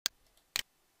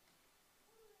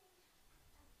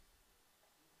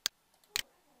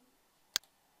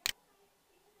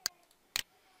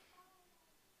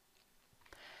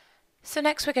So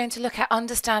next we're going to look at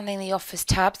understanding the offers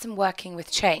tabs and working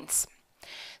with chains.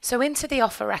 So into the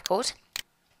offer record,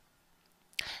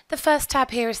 the first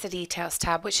tab here is the details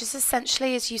tab, which is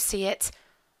essentially, as you see it,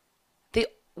 the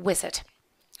wizard.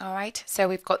 Alright, so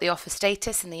we've got the offer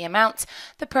status and the amount,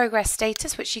 the progress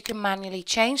status, which you can manually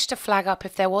change to flag up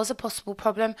if there was a possible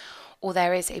problem or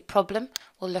there is a problem.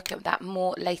 We'll look at that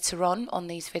more later on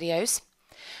these videos.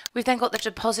 We've then got the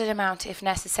deposit amount if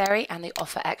necessary and the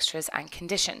offer extras and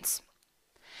conditions.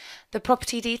 The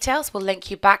property details will link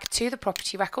you back to the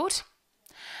property record,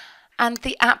 and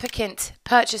the applicant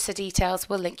purchaser details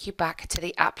will link you back to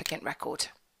the applicant record.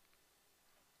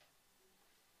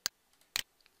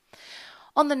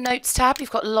 On the Notes tab,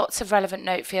 you've got lots of relevant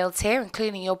note fields here,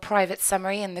 including your private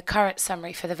summary and the current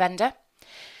summary for the vendor.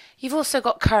 You've also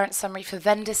got current summary for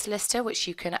vendor solicitor, which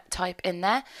you can type in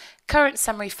there, current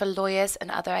summary for lawyers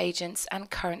and other agents, and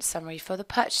current summary for the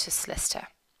purchaser solicitor.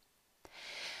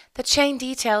 The chain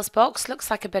details box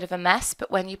looks like a bit of a mess, but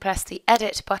when you press the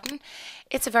edit button,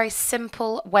 it's a very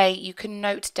simple way you can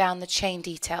note down the chain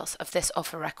details of this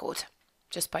offer record,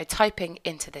 just by typing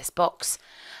into this box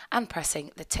and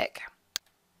pressing the tick.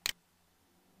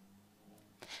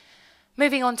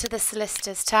 Moving on to the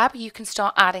solicitors tab, you can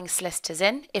start adding solicitors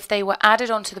in. If they were added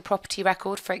onto the property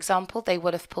record, for example, they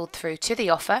would have pulled through to the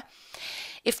offer.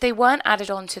 If they weren't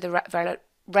added onto the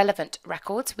relevant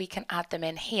records, we can add them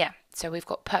in here. So we've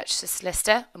got purchaser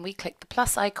solicitor, and we click the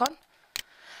plus icon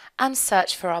and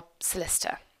search for our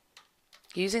solicitor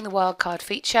using the wildcard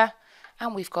feature,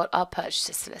 and we've got our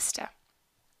purchaser solicitor.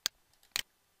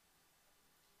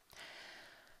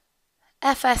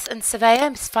 FS and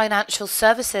surveyor is financial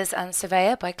services and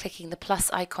surveyor. By clicking the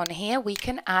plus icon here, we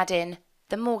can add in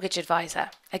the mortgage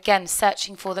advisor. Again,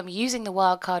 searching for them using the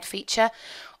wildcard feature,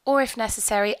 or if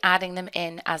necessary, adding them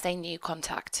in as a new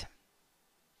contact.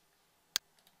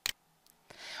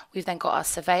 We've then got our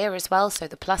surveyor as well, so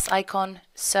the plus icon,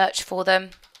 search for them,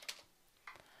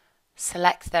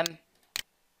 select them,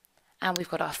 and we've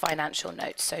got our financial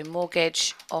notes, so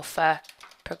mortgage, offer,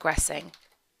 progressing,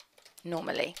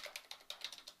 normally.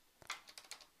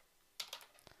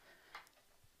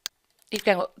 You've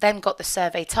then got the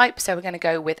survey type, so we're going to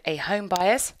go with a home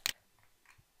buyers.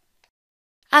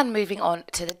 And moving on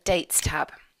to the dates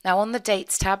tab. Now on the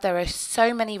dates tab, there are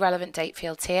so many relevant date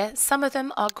fields here. Some of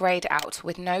them are greyed out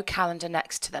with no calendar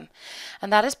next to them.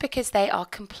 And that is because they are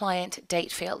compliant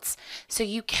date fields. So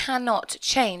you cannot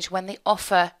change when the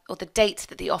offer or the date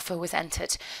that the offer was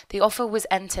entered. The offer was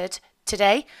entered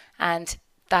today, and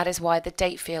that is why the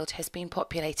date field has been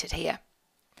populated here.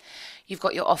 You've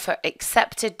got your offer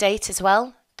accepted date as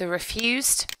well, the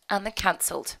refused and the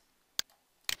cancelled.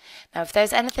 Now, if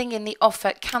there's anything in the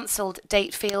offer cancelled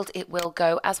date field, it will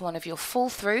go as one of your fall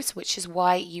throughs, which is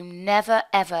why you never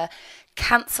ever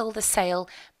cancel the sale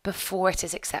before it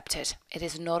is accepted. It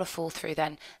is not a fall through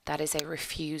then, that is a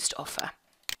refused offer.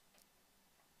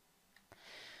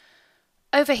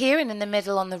 Over here and in the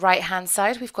middle on the right hand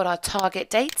side, we've got our target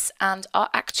dates and our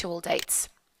actual dates.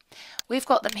 We've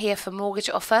got them here for mortgage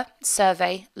offer,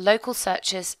 survey, local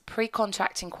searches,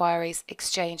 pre-contract inquiries,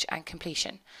 exchange and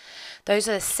completion. Those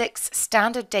are the 6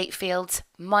 standard date fields,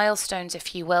 milestones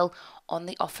if you will, on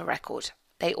the offer record.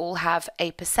 They all have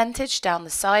a percentage down the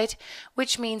side,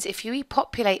 which means if you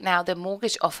populate now the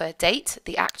mortgage offer date,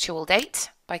 the actual date,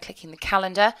 by clicking the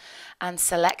calendar and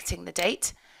selecting the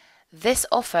date, this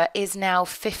offer is now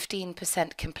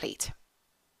 15% complete.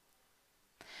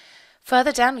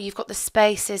 Further down, you've got the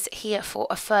spaces here for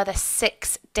a further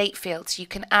 6 date fields. You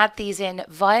can add these in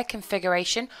via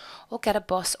configuration or get a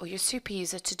boss or your super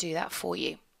user to do that for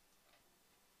you.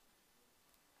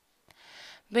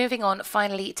 Moving on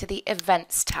finally to the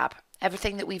events tab.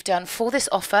 Everything that we've done for this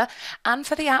offer and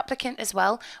for the applicant as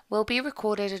well will be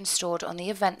recorded and stored on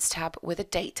the events tab with a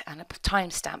date and a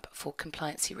timestamp for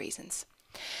compliancy reasons.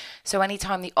 So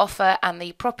anytime the offer and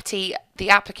the property, the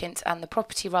applicant and the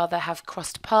property rather have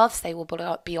crossed paths, they will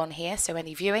be on here. So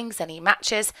any viewings, any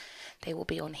matches, they will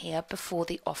be on here before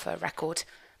the offer record.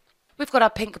 We've got our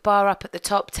pink bar up at the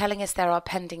top telling us there are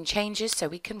pending changes, so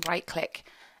we can right click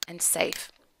and save.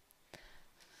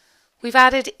 We've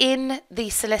added in the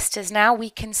solicitors now. We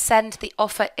can send the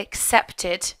offer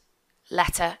accepted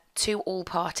letter to all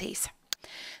parties.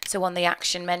 So on the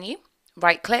action menu,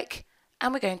 right click,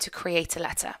 and we're going to create a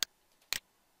letter.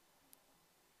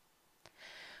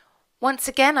 Once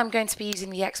again, I'm going to be using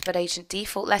the expert agent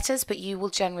default letters, but you will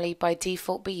generally by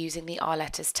default be using the R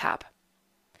letters tab.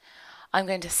 I'm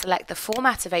going to select the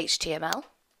format of HTML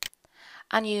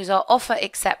and use our offer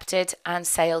accepted and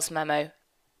sales memo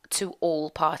to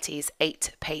all parties,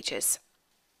 8 pages.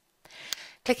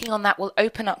 Clicking on that will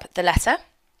open up the letter.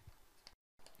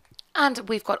 And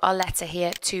we've got our letter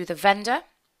here to the vendor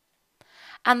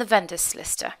and the vendor's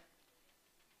solicitor.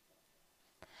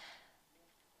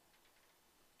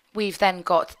 We've then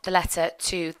got the letter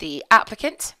to the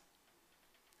applicant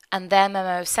and their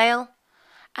memo of sale,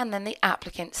 and then the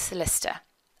applicant's solicitor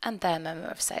and their memo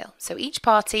of sale. So each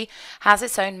party has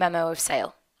its own memo of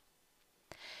sale.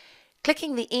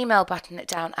 Clicking the email button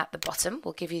down at the bottom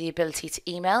will give you the ability to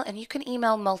email, and you can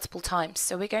email multiple times.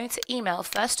 So we're going to email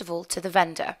first of all to the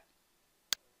vendor.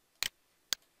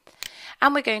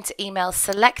 And we're going to email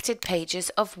selected pages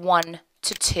of 1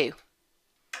 to 2.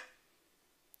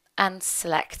 And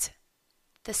select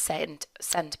the send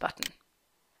button.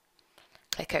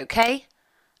 Click OK,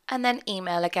 and then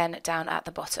email again down at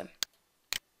the bottom.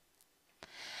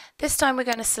 This time we're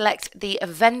going to select the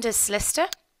vendor's solicitor,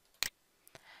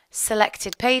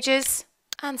 selected pages,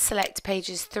 and select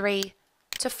pages 3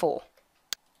 to 4.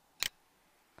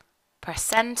 Press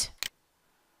send,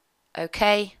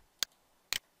 OK,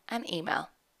 and email.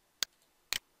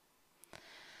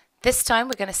 This time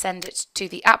we're going to send it to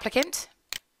the applicant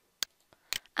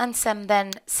and send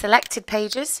then selected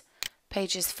pages,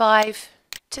 pages 5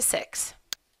 to 6.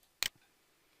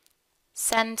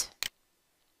 Send,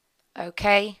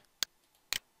 OK,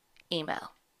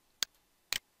 email.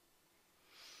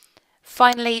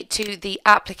 Finally, to the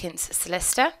applicant's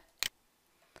solicitor,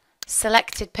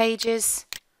 selected pages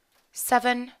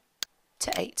 7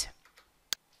 to 8.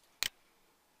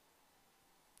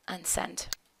 And send.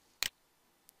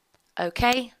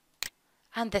 OK,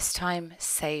 and this time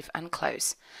save and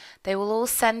close. They will all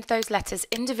send those letters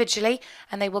individually,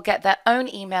 and they will get their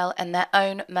own email and their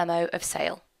own memo of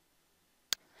sale.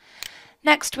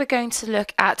 Next, we're going to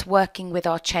look at working with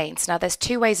our chains. Now, there's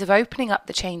two ways of opening up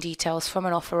the chain details from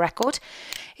an offer record.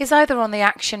 Is either on the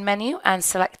action menu and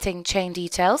selecting chain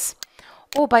details,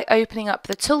 or by opening up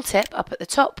the tooltip up at the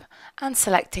top and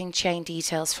selecting chain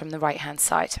details from the right hand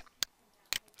side.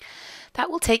 That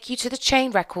will take you to the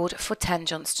chain record for 10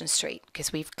 Johnston Street,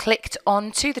 because we've clicked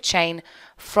onto the chain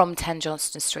from 10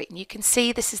 Johnston Street. And you can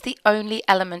see this is the only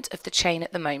element of the chain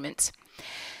at the moment.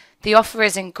 The offer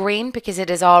is in green because it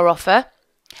is our offer,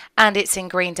 and it's in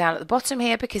green down at the bottom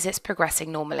here because it's progressing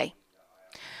normally.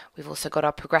 We've also got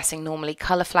our progressing normally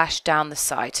colour flash down the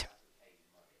side.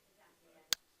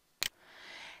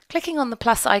 Clicking on the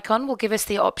plus icon will give us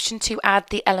the option to add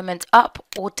the element up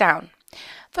or down.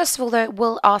 First of all, though, it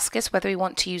will ask us whether we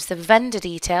want to use the vendor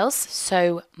details,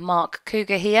 so Mark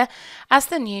Cougar here, as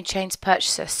the new chain's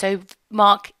purchaser. So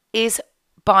Mark is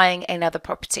buying another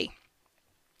property.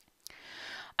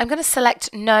 I'm going to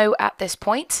select no at this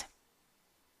point.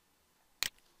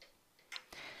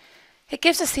 It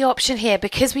gives us the option here,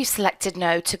 because we've selected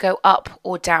no, to go up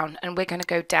or down, and we're going to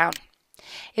go down.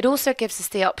 It also gives us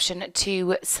the option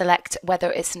to select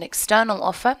whether it's an external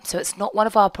offer, so it's not one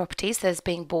of our properties that is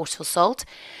being bought or sold,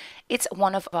 it's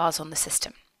one of ours on the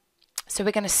system. So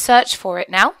we're going to search for it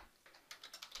now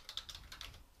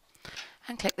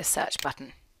and click the search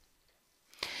button.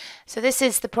 So this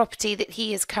is the property that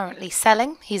he is currently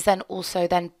selling. He's then also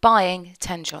buying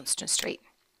 10 Johnston Street.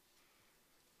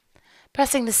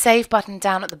 Pressing the save button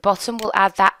down at the bottom will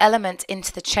add that element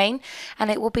into the chain, and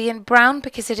it will be in brown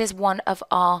because it is one of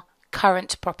our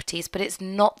current properties, but it's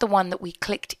not the one that we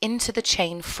clicked into the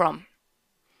chain from.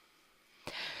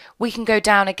 We can go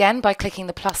down again by clicking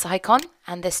the plus icon,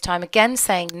 and this time again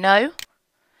saying no,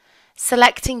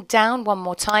 selecting down one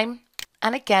more time,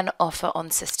 and again offer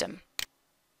on system.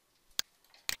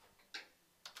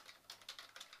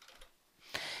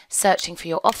 Searching for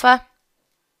your offer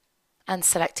and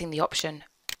selecting the option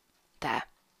there.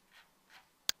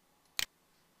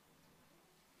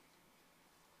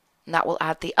 And that will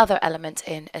add the other element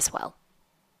in as well.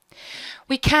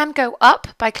 We can go up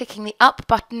by clicking the up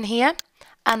button here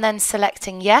and then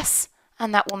selecting yes,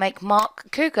 and that will make Mark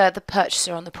Cougar the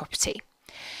purchaser on the property.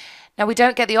 Now we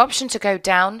don't get the option to go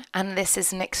down, and this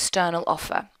is an external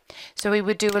offer. So we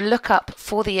would do a lookup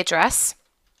for the address,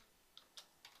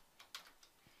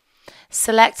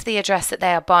 select the address that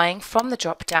they are buying from the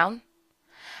drop down,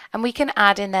 and we can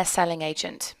add in their selling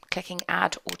agent, clicking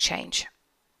add or change.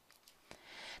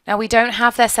 Now we don't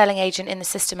have their selling agent in the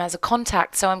system as a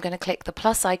contact, so I'm going to click the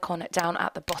plus icon down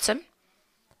at the bottom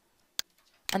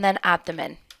and then add them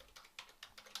in.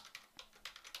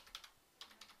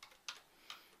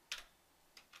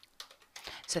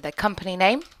 So their company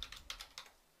name,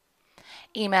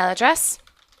 email address,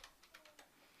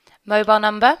 mobile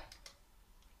number,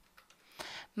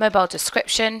 mobile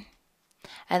description,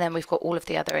 and then we've got all of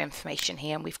the other information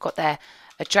here, and we've got their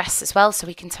address as well, so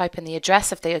we can type in the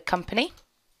address of the company,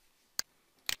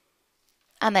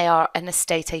 and they are an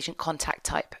estate agent contact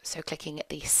type, so clicking at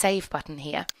the save button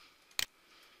here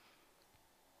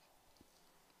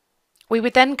We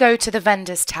would then go to the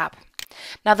Vendors tab.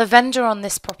 Now the vendor on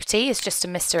this property is just a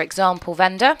Mr. Example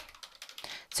vendor.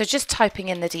 So just typing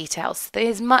in the details.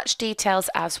 There's as much details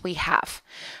as we have.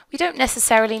 We don't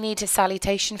necessarily need a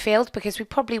salutation field because we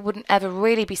probably wouldn't ever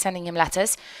really be sending him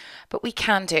letters, but we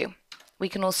can do. We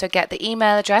can also get the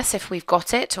email address if we've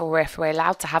got it or if we're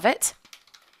allowed to have it,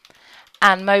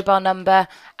 and mobile number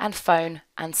and phone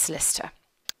and solicitor.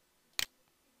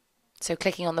 So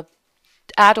clicking on the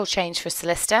add or change for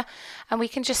solicitor, and we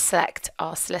can just select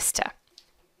our solicitor.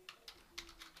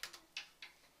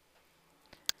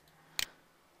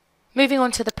 Moving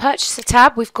on to the purchaser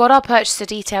tab, we've got our purchaser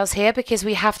details here because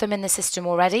we have them in the system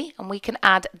already, and we can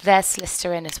add their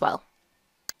solicitor in as well.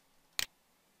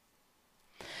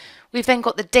 We've then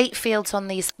got the date fields on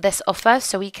this offer,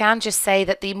 so we can just say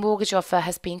that the mortgage offer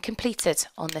has been completed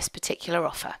on this particular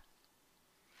offer.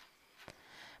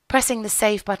 Pressing the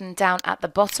save button down at the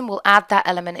bottom will add that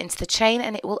element into the chain,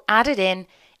 and it will add it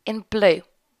in blue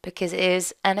because it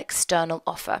is an external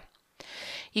offer.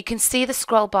 You can see the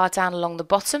scroll bar down along the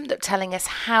bottom that's telling us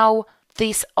how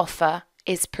this offer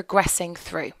is progressing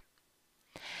through.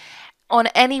 On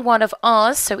any one of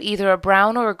ours, so either a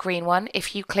brown or a green one,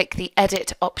 if you click the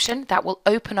edit option, that will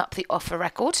open up the offer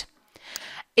record.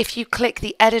 If you click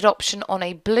the edit option on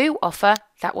a blue offer,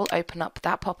 that will open up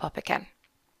that pop-up again.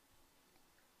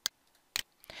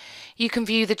 You can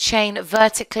view the chain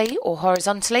vertically or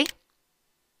horizontally.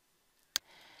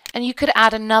 And you could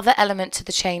add another element to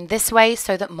the chain this way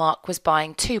so that Mark was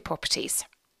buying 2 properties.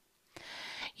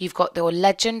 You've got your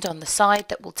legend on the side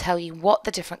that will tell you what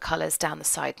the different colours down the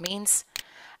side means,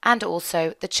 and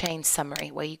also the chain summary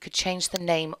where you could change the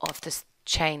name of this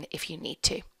chain if you need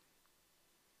to.